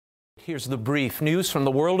Here's the brief news from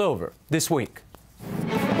the world over this week.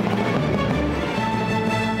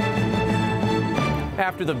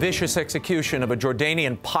 After the vicious execution of a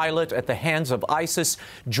Jordanian pilot at the hands of ISIS,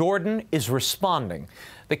 Jordan is responding.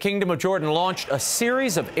 The Kingdom of Jordan launched a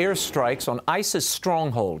series of airstrikes on ISIS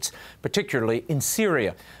strongholds, particularly in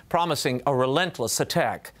Syria, promising a relentless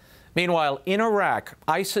attack. Meanwhile, in Iraq,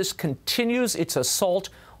 ISIS continues its assault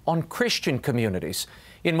on Christian communities.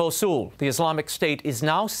 In Mosul, the Islamic State is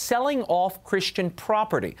now selling off Christian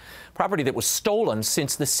property that was stolen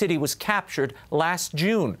since the city was captured last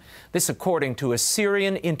June. This according to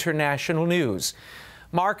Assyrian International News.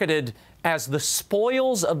 Marketed as the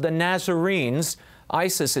spoils of the Nazarenes,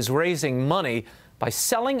 ISIS is raising money by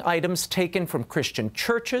selling items taken from Christian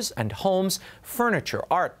churches and homes, furniture,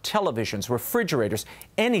 art, televisions, refrigerators,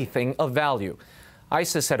 anything of value.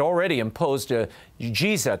 ISIS had already imposed a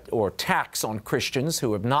jizya, or tax, on Christians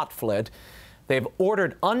who have not fled. They've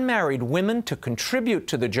ordered unmarried women to contribute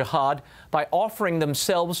to the jihad by offering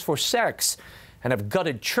themselves for sex, and have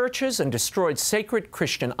gutted churches and destroyed sacred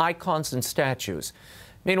Christian icons and statues.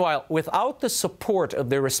 Meanwhile, without the support of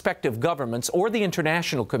their respective governments or the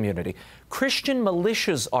international community, Christian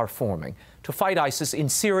militias are forming to fight ISIS in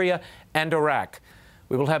Syria and Iraq.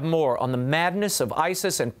 We will have more on the madness of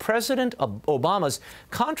ISIS and President Obama's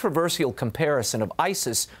controversial comparison of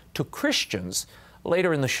ISIS to Christians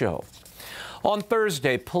later in the show. On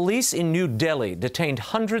Thursday, police in New Delhi detained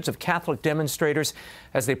hundreds of Catholic demonstrators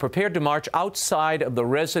as they prepared to march outside of the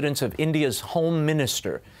residence of India's Home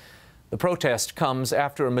Minister. The protest comes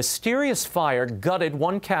after a mysterious fire gutted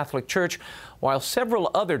one Catholic church, while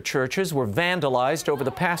several other churches were vandalized over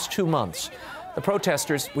the past 2 months. The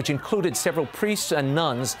protesters, which included several priests and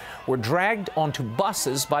nuns, were dragged onto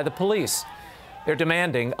buses by the police. They're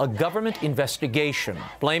demanding a government investigation,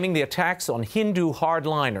 blaming the attacks on Hindu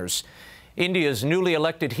hardliners. India's newly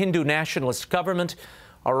elected Hindu nationalist government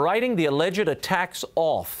are writing the alleged attacks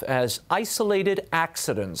off as isolated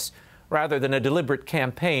accidents rather than a deliberate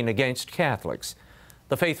campaign against Catholics.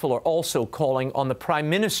 The faithful are also calling on the Prime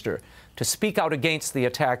Minister to speak out against the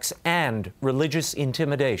attacks and religious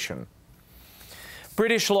intimidation.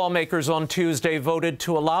 British lawmakers on Tuesday voted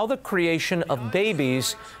to allow the creation of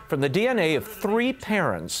babies from the DNA of 3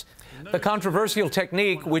 parents. The controversial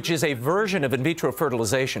technique, which is a version of in vitro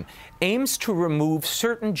fertilization, aims to remove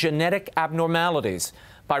certain genetic abnormalities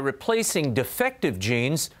by replacing defective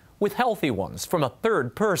genes with healthy ones from a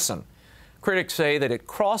third person. Critics say that it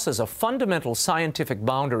crosses a fundamental scientific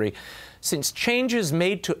boundary, since changes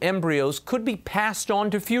made to embryos could be passed on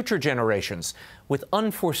to future generations with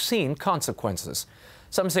unforeseen consequences.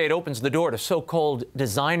 Some say it opens the door to so-called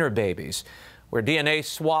designer babies, where DNA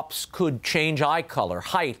swaps could change eye color,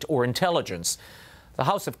 height, or intelligence. The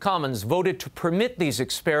House of Commons voted to permit these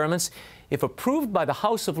experiments. If approved by the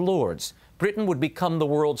House of Lords, Britain would become the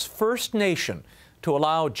world's first nation to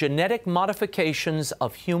allow genetic modifications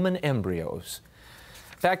of human embryos.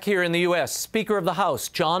 Back here in the U.S., Speaker of the House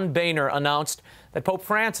John Boehner announced that Pope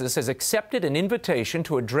Francis has accepted an invitation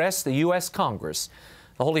to address the U.S. Congress.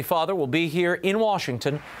 The Holy Father will be here in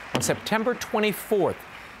Washington on September 24th.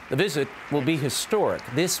 The visit will be historic.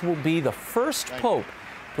 This will be the first pope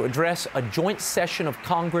to address a joint session of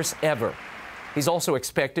Congress ever. He's also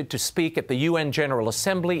expected to speak at the UN General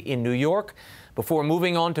Assembly in New York before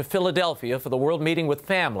moving on to Philadelphia for the World Meeting with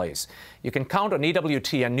Families. You can count on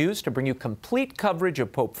EWTN News to bring you complete coverage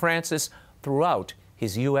of Pope Francis throughout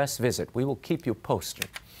his U.S. visit. We will keep you posted.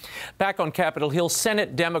 Back on Capitol Hill,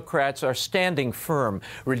 Senate Democrats are standing firm,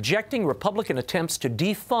 rejecting Republican attempts to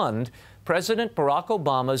defund President Barack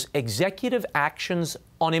Obama's executive actions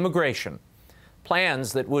on immigration,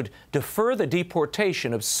 plans that would defer the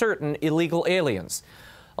deportation of certain illegal aliens.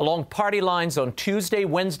 Along party lines on Tuesday,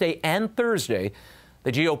 Wednesday, and Thursday,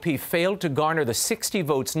 the GOP failed to garner the 60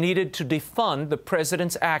 votes needed to defund the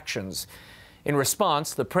president's actions. In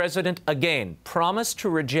response, the president again promised to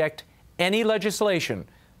reject any legislation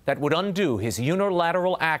that would undo his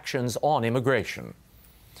unilateral actions on immigration.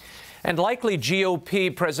 And likely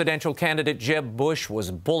GOP presidential candidate Jeb Bush was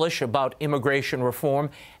bullish about immigration reform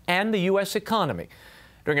and the U.S. economy.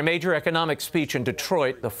 During a major economic speech in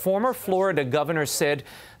Detroit, the former Florida governor said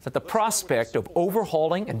that the prospect of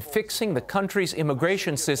overhauling and fixing the country's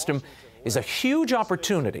immigration system is a huge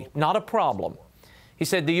opportunity, not a problem. He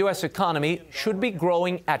said the U.S. economy should be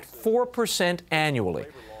growing at 4% annually,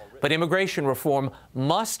 but immigration reform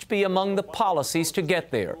must be among the policies to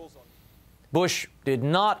get there. Bush did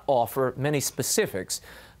not offer many specifics,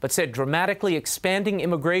 but said dramatically expanding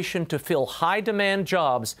immigration to fill high-demand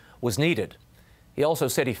jobs was needed. He also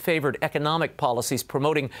said he favored economic policies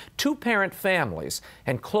promoting two-parent families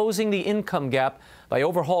and closing the income gap by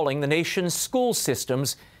overhauling the nation's school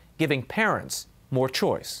systems, giving parents more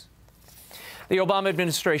choice. The Obama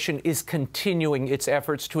administration is continuing its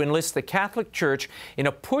efforts to enlist the Catholic Church in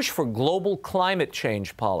a push for global climate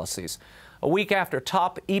change policies. A week after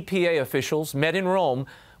top EPA officials met in Rome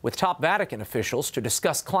with top Vatican officials to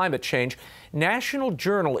discuss climate change, National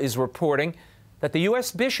Journal is reporting that the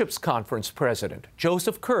U.S. Bishops' Conference president,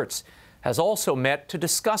 Joseph Kurtz, has also met to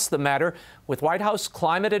discuss the matter with White House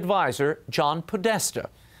climate advisor John Podesta.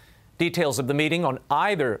 Details of the meeting on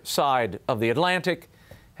either side of the Atlantic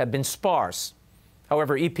have been sparse.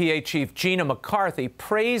 However, EPA Chief Gina McCarthy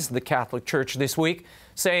praised the Catholic Church this week,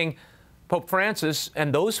 saying Pope Francis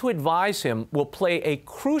and those who advise him will play a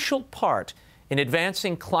crucial part in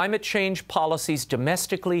advancing climate change policies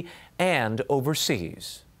domestically and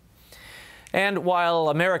overseas. And while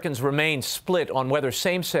Americans remain split on whether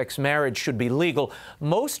same-sex marriage should be legal,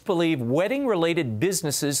 most believe wedding-related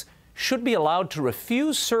businesses should be allowed to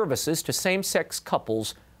refuse services to same-sex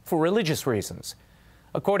couples for religious reasons.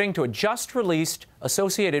 According to a just-released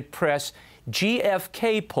Associated Press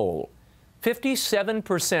GFK poll,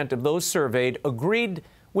 57% of those surveyed agreed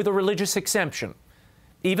with a religious exemption.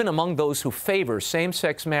 Even among those who favor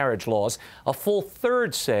same-sex marriage laws, a full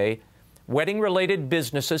third say wedding-related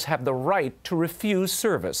businesses have the right to refuse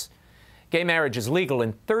service. Gay marriage is legal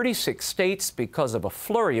in 36 states because of a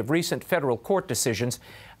flurry of recent federal court decisions.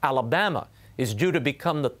 Alabama is due to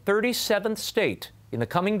become the 37th state in the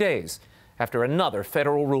coming days after another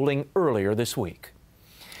federal ruling earlier this week.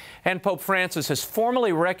 And Pope Francis has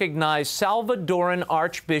formally recognized Salvadoran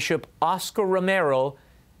Archbishop Oscar Romero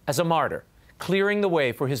as a martyr, clearing the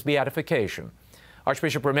way for his beatification.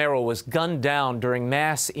 Archbishop Romero was gunned down during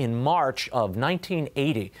Mass in March of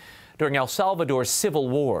 1980 during El Salvador's civil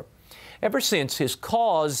war. Ever since, his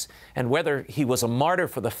cause and whether he was a martyr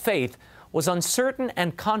for the faith was uncertain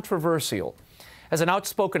and controversial. As an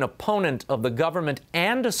outspoken opponent of the government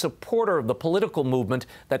and a supporter of the political movement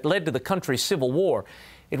that led to the country's civil war,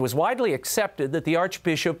 it was widely accepted that the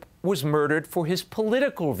Archbishop was murdered for his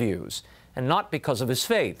political views and not because of his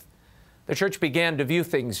faith. The Church began to view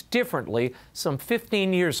things differently some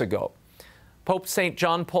 15 years ago. Pope St.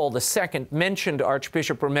 John Paul II mentioned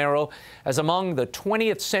Archbishop Romero as among the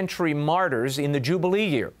 20th century martyrs in the Jubilee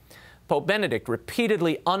year. Pope Benedict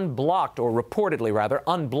repeatedly reportedly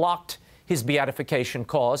unblocked his beatification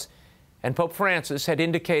cause, and Pope Francis had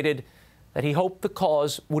indicated that he hoped the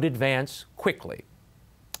cause would advance quickly.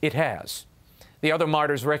 It has. The other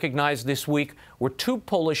martyrs recognized this week were two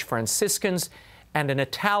Polish Franciscans and an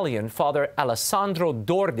Italian, Father Alessandro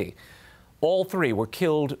Dordi. All three were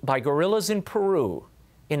killed by guerrillas in Peru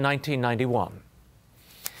in 1991.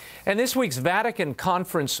 And this week's Vatican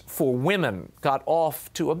Conference for Women got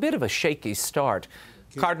off to a bit of a shaky start.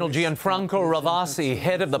 Cardinal Gianfranco Ravasi,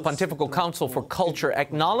 head of the Pontifical Council for Culture,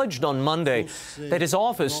 acknowledged on Monday that his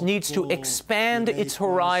office needs to expand its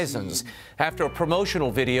horizons after a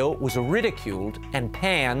promotional video was ridiculed and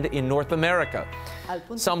panned in North America.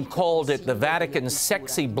 Some called it the Vatican's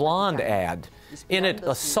sexy blonde ad. In it,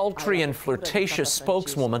 a sultry and flirtatious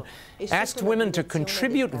spokeswoman asked women to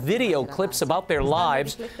contribute video clips about their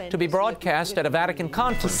lives to be broadcast at a Vatican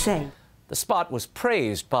conference. The spot was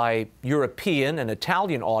praised by European and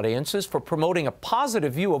Italian audiences for promoting a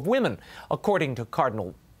positive view of women, according to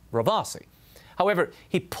Cardinal Ravasi. However,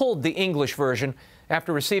 he pulled the English version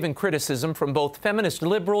after receiving criticism from both feminist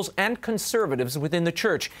liberals and conservatives within the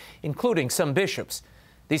Church, including some bishops.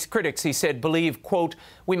 These critics, he said, believe, quote,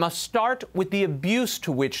 we must start with the abuse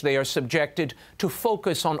to which they are subjected to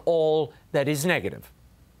focus on all that is negative,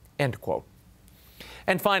 end quote.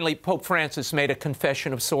 And finally, Pope Francis made a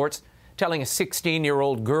confession of sorts, telling a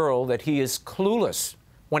 16-year-old girl that he is clueless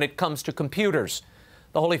when it comes to computers.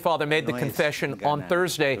 The Holy Father made the confession on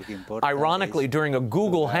Thursday, ironically during a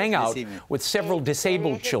Google Hangout with several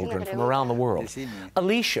disabled children from around the world.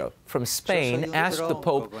 Alicia from Spain asked the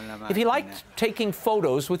Pope if he liked taking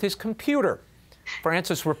photos with his computer.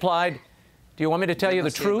 Francis replied, do you want me to tell you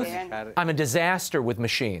the truth? I'm a disaster with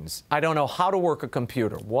machines. I don't know how to work a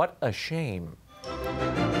computer. What a shame.